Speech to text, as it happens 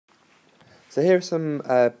So here are some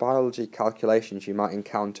biology calculations you might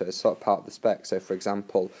encounter as sort of part of the spec. So for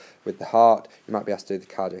example, with the heart, you might be asked to do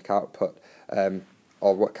the cardiac output,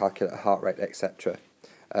 or calculate a heart rate, etc.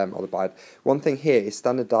 One thing here is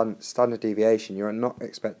standard deviation. You are not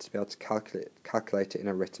expected to be able to calculate it in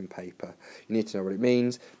a written paper. You need to know what it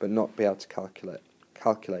means, but not be able to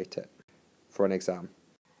calculate it for an exam.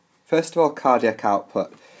 First of all, cardiac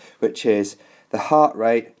output, which is the heart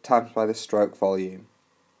rate times by the stroke volume.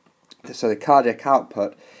 So the cardiac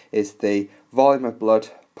output is the volume of blood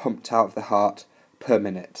pumped out of the heart per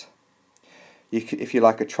minute. If you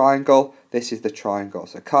like a triangle, this is the triangle.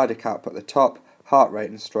 So cardiac output at the top, heart rate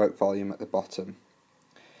and stroke volume at the bottom.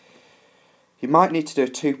 You might need to do a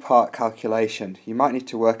two-part calculation. You might need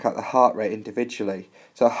to work out the heart rate individually.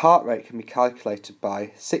 So a heart rate can be calculated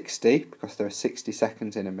by 60, because there are 60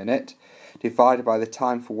 seconds in a minute, divided by the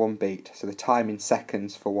time for one beat, so the time in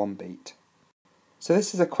seconds for one beat. So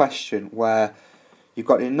this is a question where you've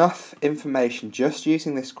got enough information just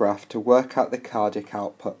using this graph to work out the cardiac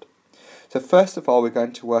output. So first of all, we're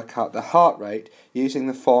going to work out the heart rate using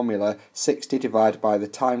the formula 60 divided by the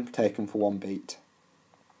time taken for one beat.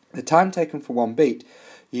 The time taken for one beat,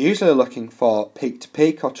 you're usually looking for peak to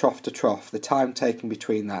peak or trough to trough, the time taken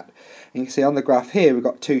between that. And you can see on the graph here we've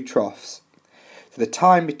got two troughs. So the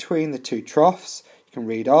time between the two troughs, you can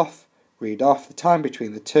read off, the time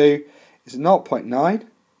between the two is 0.9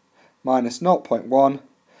 minus 0.1,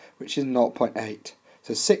 which is 0.8.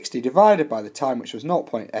 So 60 divided by the time, which was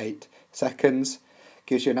 0.8 seconds,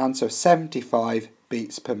 gives you an answer of 75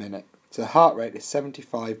 beats per minute. So the heart rate is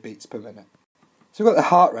 75 beats per minute. So we've got the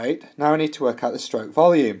heart rate, now we need to work out the stroke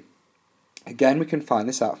volume. Again, we can find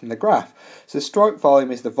this out from the graph. So the stroke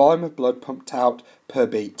volume is the volume of blood pumped out per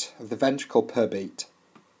beat, of the ventricle per beat.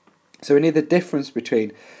 So we need the difference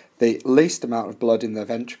between the least amount of blood in the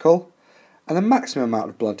ventricle and the maximum amount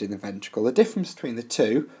of blood in the ventricle. The difference between the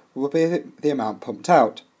two will be the amount pumped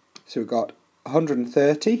out. So we've got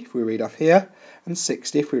 130 if we read off here, and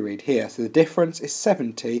 60 if we read here. So the difference is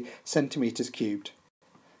 70 centimetres cubed.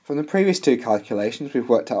 From the previous two calculations, we've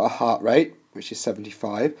worked out our heart rate, which is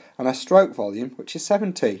 75, and our stroke volume, which is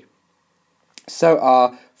 70. So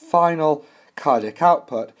our final cardiac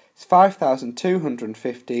output is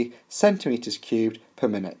 5,250 centimetres cubed per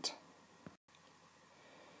minute.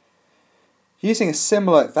 Using a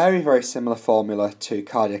similar, very similar formula to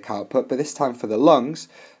cardiac output, but this time for the lungs,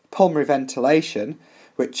 pulmonary ventilation,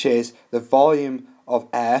 which is the volume of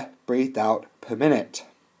air breathed out per minute.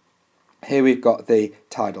 Here we've got the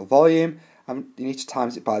tidal volume, and you need to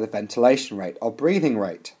times it by the ventilation rate, or breathing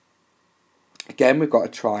rate. Again, we've got a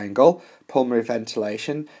triangle, pulmonary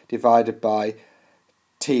ventilation, divided by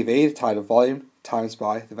TV, the tidal volume, times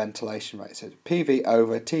by the ventilation rate. So PV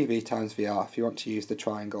over TV times VR, if you want to use the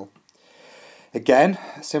triangle. Again,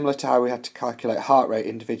 similar to how we had to calculate heart rate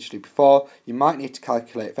individually before, you might need to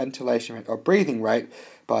calculate ventilation rate or breathing rate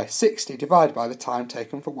by 60 divided by the time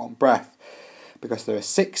taken for one breath, because there are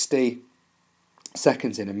 60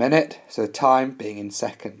 seconds in a minute, so the time being in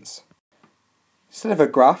seconds. Instead of a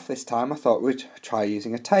graph this time, I thought we'd try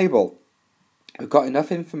using a table. We've got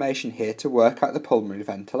enough information here to work out the pulmonary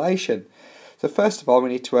ventilation. So first of all, we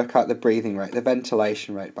need to work out the breathing rate, the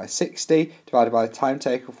ventilation rate, by 60 divided by the time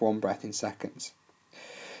taken for one breath in seconds.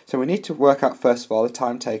 So we need to work out first of all the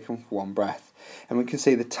time taken for one breath. And we can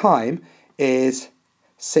see the time is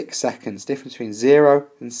 6 seconds, difference between 0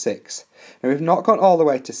 and 6. Now we've not gone all the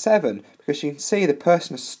way to 7 because you can see the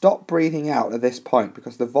person has stopped breathing out at this point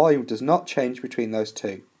because the volume does not change between those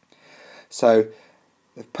two. So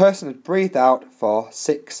the person has breathed out for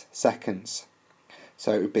 6 seconds.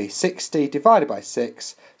 So it would be 60 divided by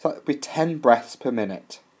 6, so that would be 10 breaths per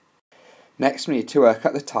minute. Next we need to work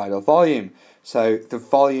out the tidal volume, so the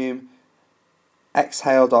volume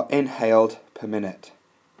exhaled or inhaled per minute.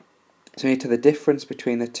 So we need to the difference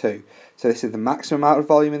between the two. So this is the maximum amount of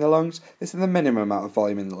volume in the lungs, this is the minimum amount of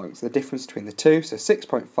volume in the lungs. The difference between the two, so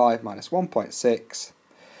 6.5 minus 1.6,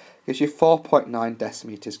 gives you 4.9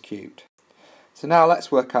 decimeters cubed. So now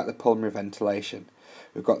let's work out the pulmonary ventilation.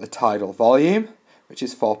 We've got the tidal volume, which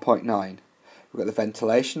is 4.9. We've got the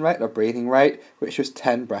ventilation rate or breathing rate, which was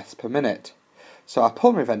 10 breaths per minute. So our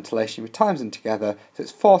pulmonary ventilation, we times them together, so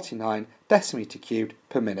it's 49 decimeter cubed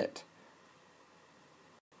per minute.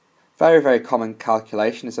 Very common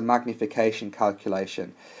calculation is a magnification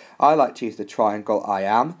calculation. I like to use the triangle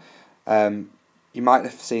IAM. You might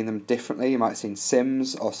have seen them differently. You might have seen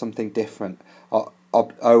SIMS or something different, or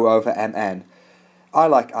O over MN. I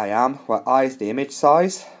like IAM, where I is the image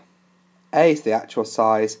size, A is the actual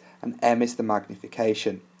size, and M is the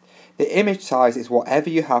magnification. The image size is whatever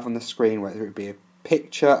you have on the screen, whether it be a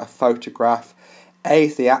picture, a photograph, A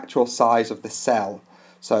is the actual size of the cell,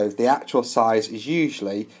 so the actual size is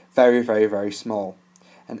usually very, very, very small.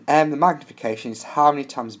 And M, the magnification, is how many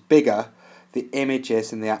times bigger the image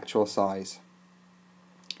is than the actual size.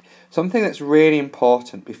 Something that's really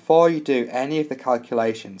important before you do any of the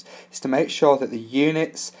calculations is to make sure that the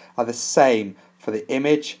units are the same for the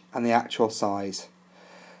image and the actual size.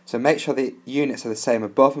 So make sure the units are the same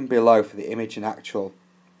above and below for the image and actual.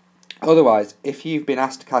 Otherwise, if you've been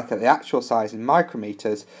asked to calculate the actual size in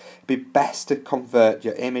micrometers, it'd be best to convert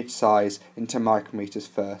your image size into micrometers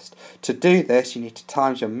first. To do this, you need to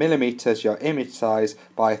times your millimeters, your image size,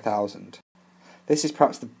 by 1,000. This is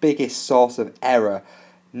perhaps the biggest source of error,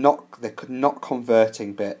 the not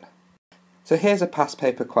converting bit. So here's a past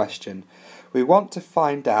paper question. We want to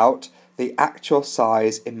find out the actual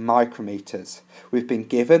size in micrometers. We've been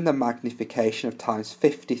given the magnification of times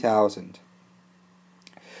 50,000.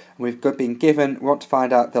 We want to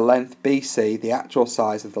find out the length BC, the actual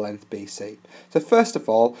size of the length BC. So first of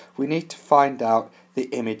all, we need to find out the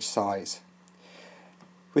image size.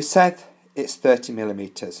 We said it's 30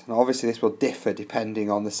 millimeters, and obviously this will differ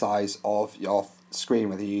depending on the size of your screen,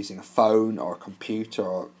 whether you're using a phone or a computer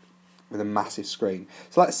or with a massive screen.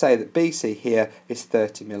 So let's say that BC here is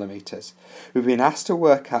 30 millimeters. We've been asked to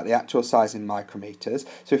work out the actual size in micrometers,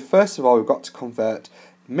 so first of all we've got to convert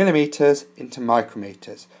millimeters into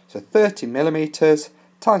micrometers. So 30 millimeters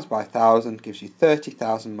times by 1,000 gives you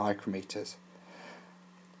 30,000 micrometers.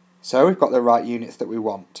 So we've got the right units that we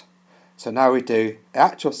want. So now we do the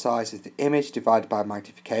actual size is the image divided by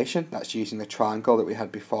magnification. That's using the triangle that we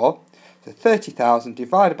had before. So 30,000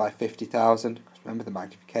 divided by 50,000, because remember the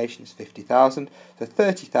magnification is 50,000. So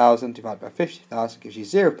 30,000 divided by 50,000 gives you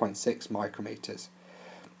 0.6 micrometers.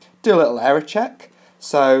 Do a little error check.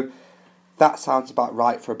 So that sounds about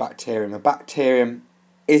right for a bacterium. A bacterium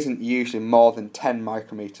isn't usually more than 10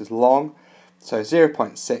 micrometers long, so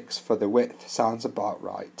 0.6 for the width sounds about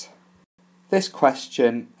right. This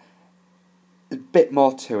question, a bit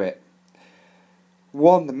more to it.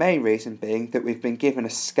 One, the main reason being that we've been given a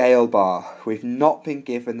scale bar. We've not been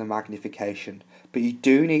given the magnification, but you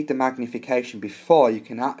do need the magnification before you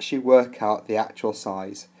can actually work out the actual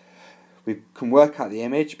size. We can work out the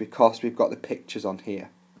image because we've got the pictures on here.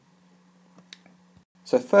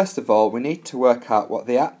 So first of all, we need to work out what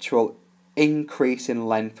the actual increase in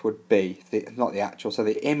length would be. So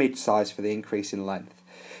the image size for the increase in length.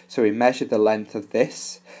 So we measure the length of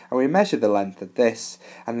this, and we measure the length of this,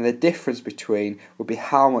 and the difference between would be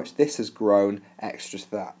how much this has grown extra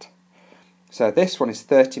to that. So this one is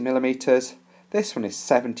 30 millimeters, this one is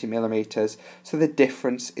 70 millimeters, so the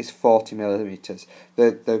difference is 40 millimeters.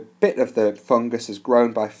 The bit of the fungus has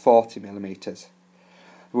grown by 40 millimeters.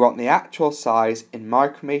 We want the actual size in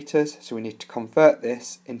micrometers, so we need to convert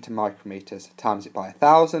this into micrometers. Times it by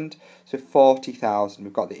 1,000, so 40,000.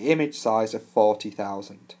 We've got the image size of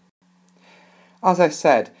 40,000. As I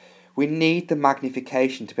said, we need the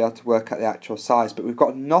magnification to be able to work out the actual size, but we've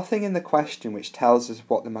got nothing in the question which tells us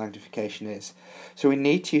what the magnification is. So we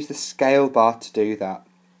need to use the scale bar to do that.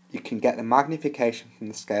 You can get the magnification from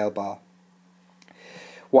the scale bar.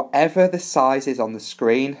 Whatever the size is on the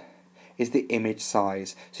screen is the image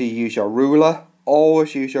size. So you use your ruler,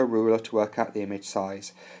 always use your ruler to work out the image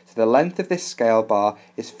size. So the length of this scale bar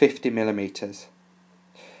is 50 millimeters.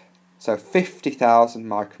 So 50,000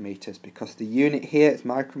 micrometers, because the unit here is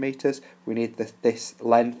micrometers, we need this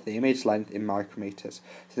length, the image length in micrometers.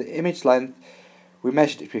 So the image length, we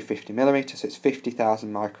measured it to be 50 millimeters, so it's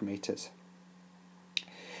 50,000 micrometers.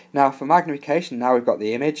 Now for magnification, now we've got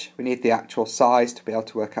the image, we need the actual size to be able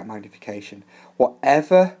to work out magnification.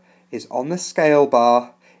 Whatever is on the scale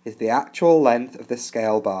bar is the actual length of the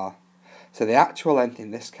scale bar. So the actual length in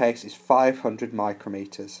this case is 500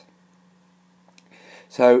 micrometers.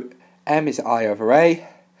 So M is I over A,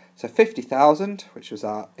 so 50,000, which was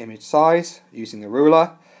our image size, using the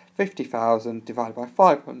ruler, 50,000 divided by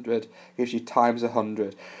 500 gives you times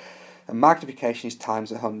 100. And magnification is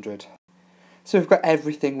times 100. So we've got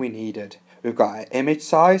everything we needed. We've got our image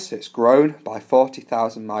size, so it's grown by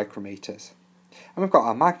 40,000 micrometers. And we've got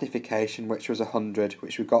our magnification, which was 100,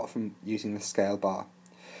 which we got from using the scale bar.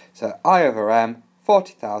 So I over M,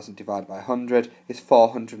 40,000 divided by 100 is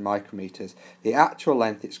 400 micrometers. The actual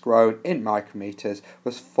length it's grown in micrometers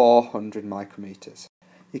was 400 micrometers.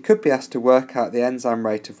 You could be asked to work out the enzyme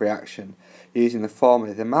rate of reaction using the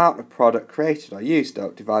formula the amount of product created or used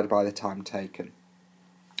up divided by the time taken.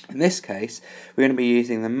 In this case, we're going to be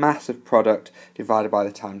using the mass of product divided by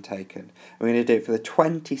the time taken. We're going to do it for the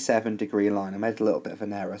 27-degree line. I made a little bit of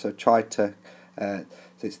an error, so I tried to... so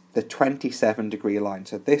it's the 27-degree line.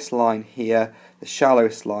 So this line here, the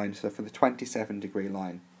shallowest line, so for the 27-degree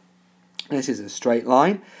line. This is a straight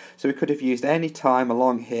line, so we could have used any time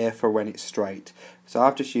along here for when it's straight. So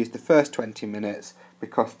I've just used the first 20 minutes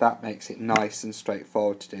because that makes it nice and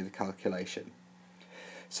straightforward to do the calculation.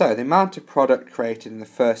 So the amount of product created in the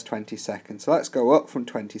first 20 seconds. So let's go up from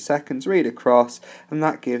 20 seconds, read across, and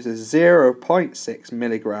that gives us 0.6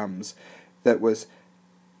 milligrams that was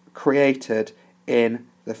created in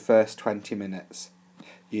the first 20 minutes.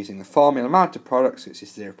 Using the formula, amount of products, which is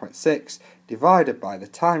 0.6, divided by the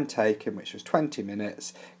time taken, which was 20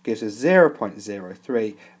 minutes, gives us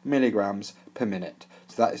 0.03 milligrams per minute.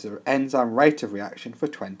 So that is the enzyme rate of reaction for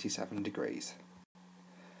 27 degrees.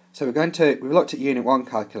 So we've looked at Unit 1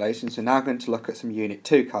 calculations, we're now going to look at some Unit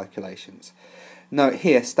 2 calculations. Note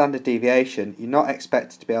here, standard deviation, you're not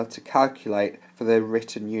expected to be able to calculate for the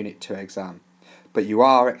written Unit 2 exam, but you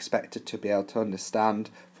are expected to be able to understand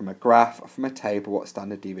from a graph or from a table what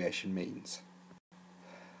standard deviation means.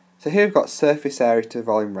 So here we've got surface area to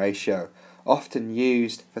volume ratio, often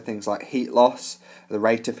used for things like heat loss, the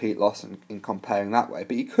rate of heat loss in comparing that way,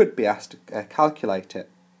 but you could be asked to calculate it.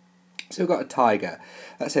 So we've got a tiger.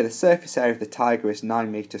 Let's say the surface area of the tiger is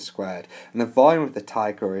 9 meters squared and the volume of the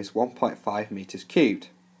tiger is 1.5 meters cubed.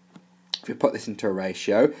 If we put this into a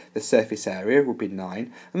ratio, the surface area would be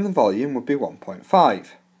 9 and the volume would be 1.5.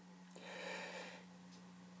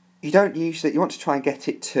 You want to try and get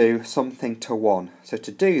it to something to 1. So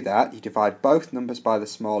to do that, you divide both numbers by the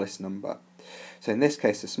smallest number. So in this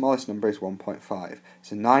case, the smallest number is 1.5.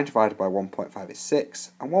 So 9 divided by 1.5 is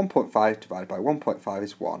 6, and 1.5 divided by 1.5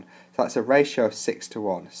 is 1. So that's a ratio of 6 to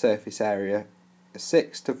 1. Surface area of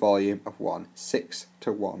 6 to volume of 1. 6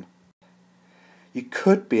 to 1. You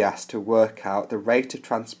could be asked to work out the rate of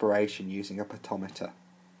transpiration using a potometer.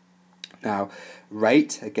 Now,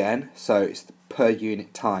 rate, again, so it's per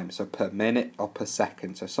unit time, so per minute or per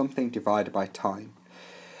second, so something divided by time.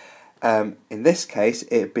 In this case,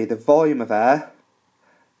 it would be the volume of air,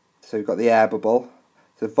 so we've got the air bubble,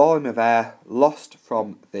 the volume of air lost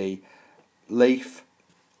from the leaf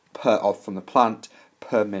from the plant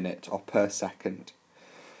per minute or per second.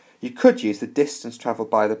 You could use the distance travelled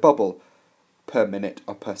by the bubble per minute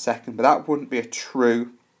or per second, but that wouldn't be a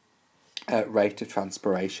true rate of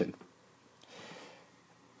transpiration.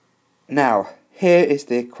 Now, here is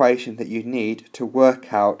the equation that you need to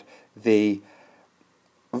work out the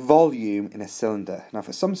volume in a cylinder. Now,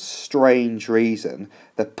 for some strange reason,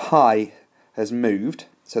 the pi has moved,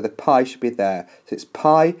 so the pi should be there. So it's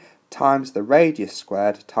pi times the radius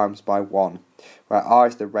squared times by 1, where r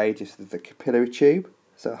is the radius of the capillary tube,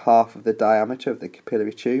 so half of the diameter of the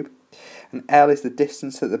capillary tube, and L is the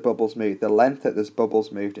distance that the bubbles moved, the length that those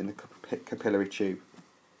bubbles moved in the capillary tube.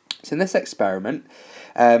 So in this experiment,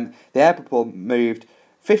 the air bubble moved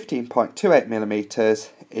 15.28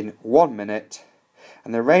 millimeters in 1 minute,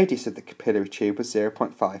 and the radius of the capillary tube was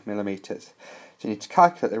 0.5 millimeters. So you need to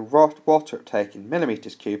calculate the water uptake in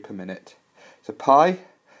millimeters cubed per minute. So pi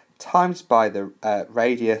times by the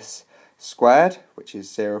radius squared, which is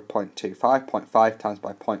 0.25, 0.5 times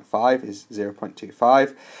by 0.5 is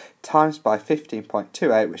 0.25, times by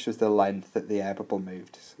 15.28, which was the length that the air bubble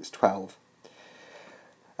moved, it's 12.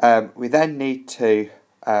 We then need to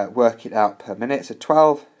work it out per minute, so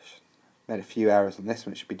 12, made a few errors on this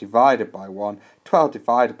one, it should be divided by 1, 12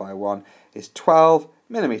 divided by 1 is 12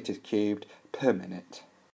 millimeters cubed per minute.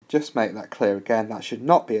 Just make that clear again, that should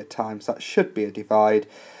not be a times, that should be a divide,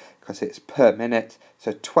 because it's per minute,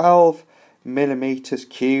 so 12 millimeters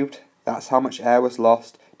cubed, that's how much air was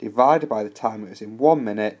lost, divided by the time it was in 1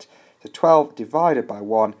 minute, so 12 divided by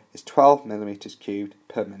 1 is 12 millimeters cubed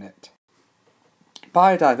per minute.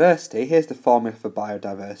 Biodiversity, here's the formula for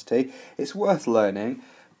biodiversity. It's worth learning,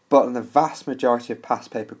 but in the vast majority of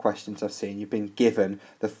past paper questions I've seen, you've been given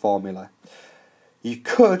the formula. You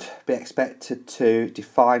could be expected to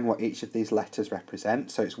define what each of these letters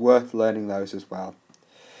represent, so it's worth learning those as well.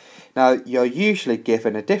 Now, you're usually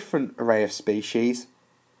given a different array of species,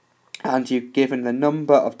 and you're given the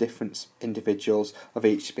number of different individuals of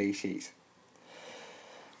each species.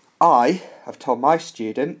 I have told my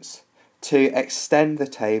students to extend the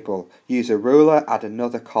table, use a ruler, add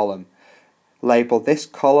another column. Label this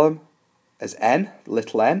column as n,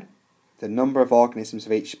 little n, the number of organisms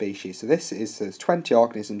of each species. So there's 20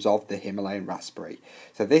 organisms of the Himalayan raspberry.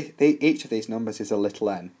 So each of these numbers is a little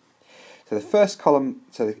n. So the first column,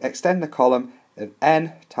 so extend the column of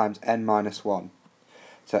n times n minus 1.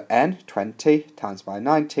 So n, 20, times by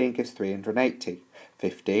 19 gives 380.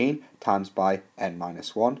 15 times by n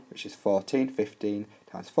minus 1, which is 14. 15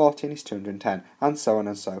 times 14 is 210, and so on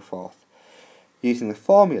and so forth. Using the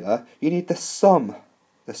formula, you need the sum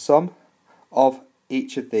of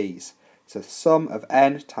each of these. So the sum of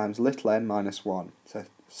n times little n minus 1. So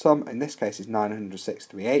sum in this case is 906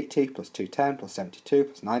 380 plus 210 plus 72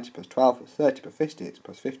 plus 90 plus 12 plus 30 plus 56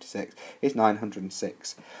 plus 56 is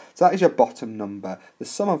 906. So that is your bottom number. The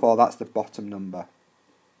sum of all that's the bottom number.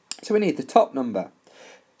 So we need the top number.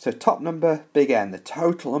 So top number, big N, the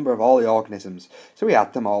total number of all the organisms. So we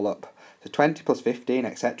add them all up. So 20 plus 15,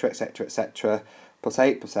 etc, etc, etc, plus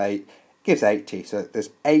 8 gives 80. So there's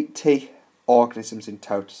 80 organisms in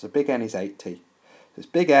total. So big N is 80. So it's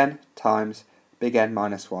big N times big N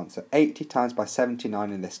minus 1. So 80 times by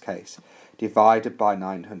 79 in this case, divided by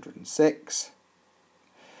 906.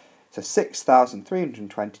 So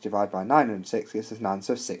 6,320 divided by 906 gives us an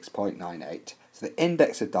answer of 6.98. So the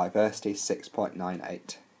index of diversity is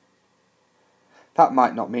 6.98. That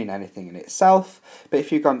might not mean anything in itself, but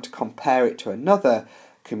if you're going to compare it to another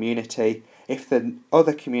community, if the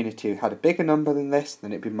other community had a bigger number than this,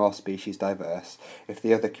 then it would be more species diverse. If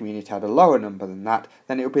the other community had a lower number than that,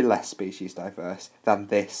 then it would be less species diverse than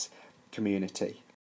this community.